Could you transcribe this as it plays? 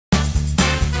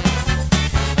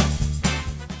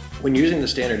When using the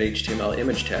standard HTML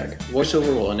image tag,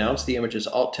 VoiceOver will announce the image's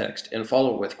alt text and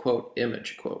follow with quote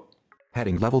image quote.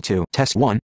 Heading Level 2, Test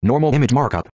 1, Normal Image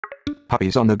Markup.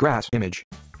 Puppies on the grass image.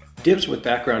 Divs with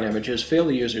background images fail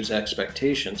the user's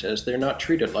expectations as they're not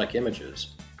treated like images.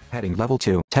 Heading Level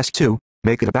 2, Test 2,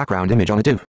 Make it a background image on a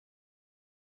div.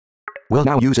 We'll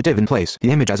now use a div and place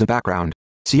the image as a background.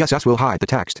 CSS will hide the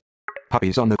text.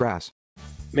 Puppies on the grass.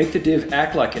 Make the div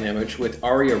act like an image with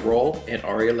aria-role and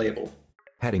aria-label.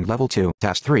 Heading Level 2,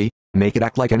 Task 3, Make it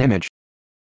act like an image.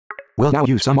 We'll now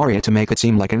use some aria to make it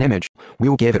seem like an image. We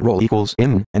will give it role equals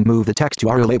in and move the text to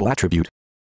aria-label attribute.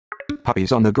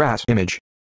 Puppies on the grass image.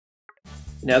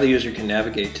 Now the user can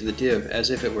navigate to the div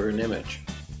as if it were an image.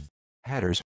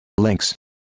 Headers, links,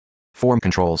 form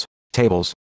controls,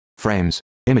 tables, frames,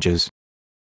 images.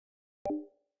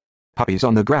 Puppies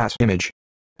on the grass image.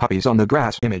 Puppies on the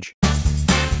grass image.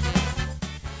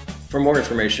 For more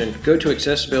information, go to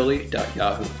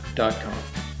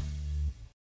accessibility.yahoo.com.